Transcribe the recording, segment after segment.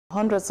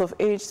Hundreds of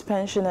aged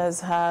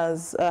pensioners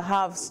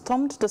have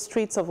stormed the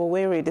streets of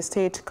Owerri, the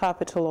state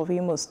capital of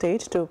Imo State,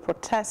 to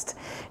protest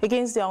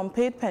against the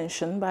unpaid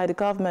pension by the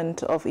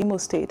government of Imo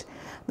State.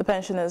 The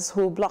pensioners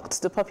who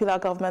blocked the popular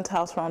government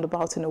house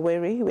roundabout in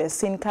Owerri were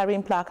seen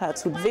carrying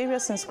placards with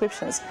various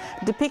inscriptions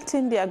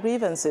depicting their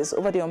grievances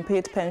over the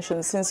unpaid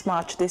pension since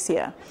March this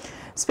year.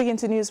 Speaking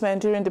to newsmen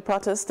during the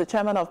protest, the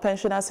chairman of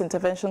Pensioners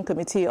Intervention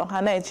Committee,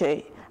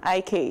 Ohaneje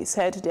IK,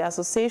 said the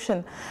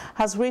association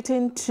has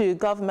written to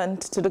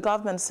the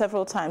government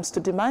several times to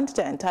demand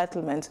their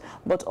entitlement,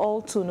 but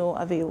all to no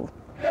avail.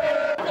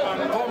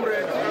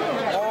 Comrade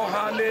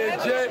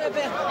Ohaneje IK,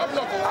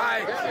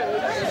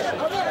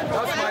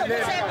 that's my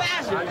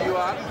name, and you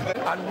are,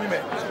 and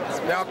women.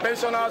 They are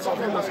pensioners of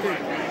Imo State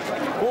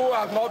who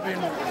have not been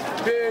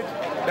paid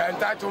their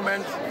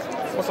entitlement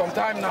for some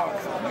time now.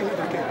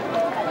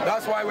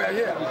 That's why we are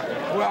here.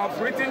 We have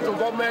written to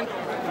government,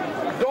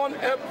 done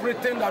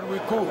everything that we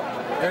could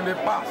in the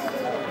past,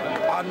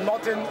 and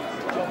nothing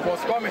was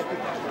coming.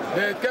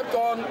 They kept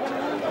on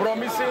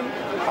promising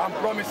and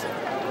promising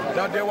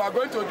that they were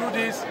going to do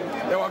this,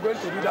 they were going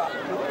to do that.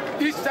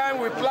 Each time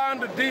we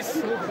planned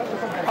this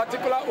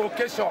particular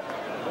occasion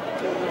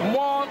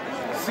more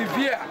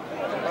severe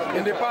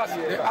in the past,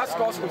 they asked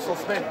us to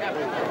suspend.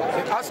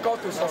 They asked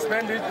us to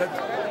suspend it, that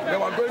they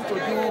were going to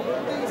do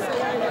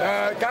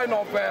kind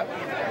of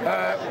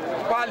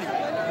parley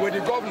with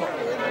the governor.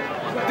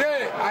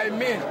 They, I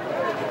mean,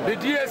 the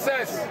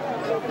DSS,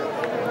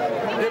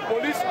 the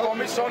police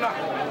commissioner,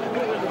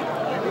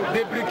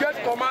 the brigade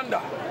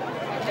commander,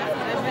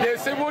 the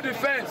civil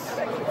defense,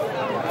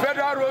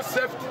 federal road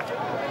safety,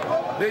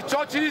 the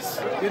churches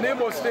in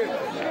Imo State,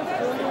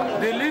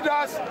 the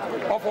leaders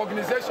of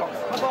organizations,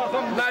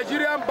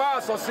 Nigerian Bar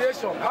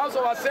Association, House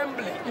of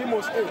Assembly,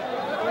 Imo State.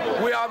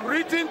 We have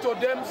written to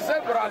them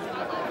severally,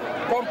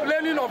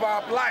 complaining of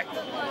our plight,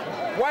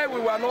 why we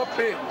were not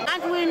paid.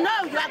 And we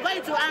know you are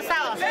going to answer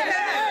us.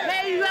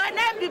 May your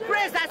name be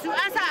praised as you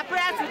answer our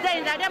prayer today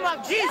in the name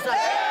of Jesus.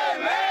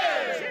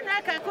 Amen.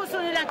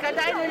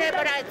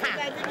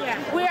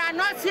 We are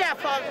not here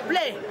for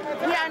play.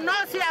 We are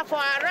not here for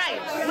our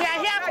rights. We are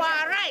here for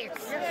our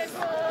rights.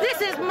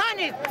 This is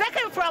money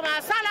taken from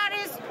our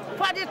salaries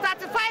for the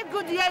 35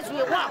 good years we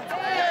worked.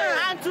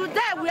 And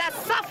today we are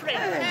suffering.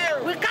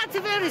 We can't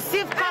even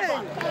receive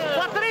cover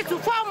for 3 to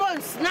 4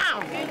 months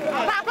now.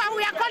 Papa,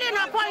 we are calling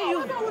upon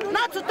you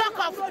not to talk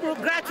of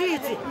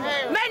gratuity.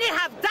 Many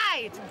have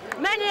died.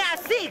 Many are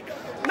sick.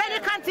 Many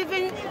can't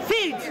even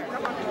feed.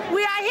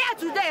 We are here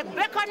today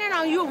beckoning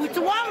on you with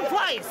one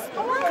voice,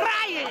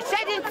 crying,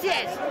 shedding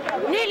tears,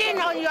 kneeling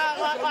on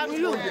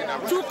you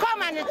to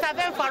come and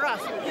intervene for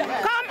us.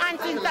 Come and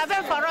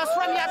intervene for us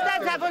from your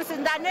third heavens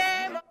in the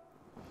name.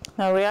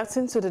 Now,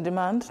 reacting to the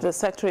demand, the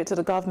Secretary to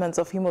the Government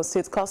of Imo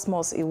State,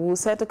 Cosmos Iwu,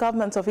 said the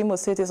government of Imo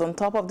State is on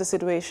top of the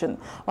situation,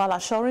 while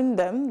assuring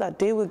them that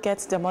they will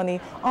get their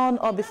money on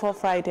or before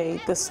Friday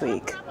this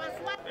week.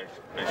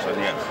 In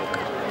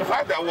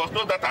fact, there was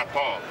no that at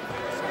all.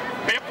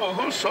 People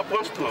who are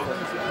supposed to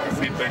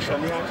be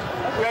pensioners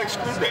were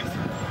excluded.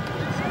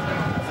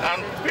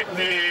 And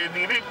the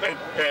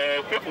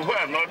people who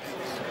are not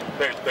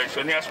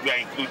pensioners were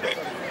included.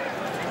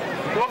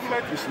 The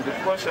government is in the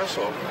process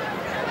of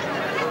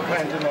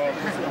finding out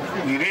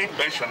the real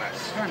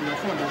pensioners.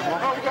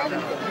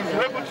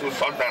 We're able to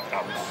sort that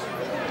out.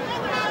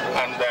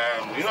 And,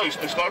 you know,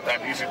 it's not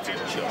an easy thing.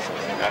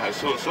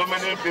 So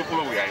many people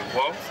were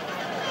involved.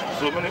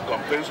 So many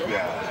complaints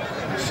were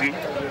received.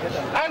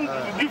 And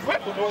the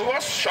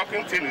most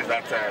shocking thing is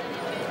that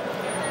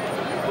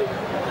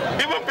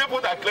even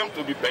people that claim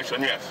to be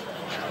pensioners,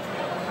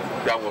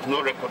 there was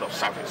no record of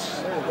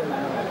service.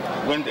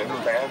 When they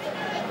retired,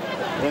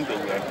 when they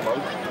were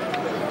employed,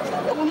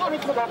 there was no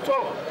record at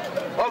all.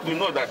 All we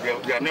know that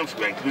their names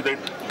were included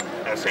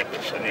as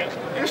pensioners.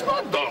 It's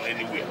not done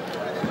anywhere.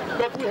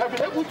 But we have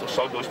been able to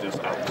sort those things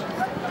out.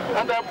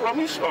 And I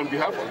promise on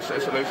behalf of His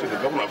Excellency, the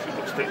Governor of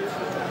Imo State,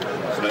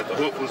 Senator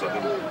Hope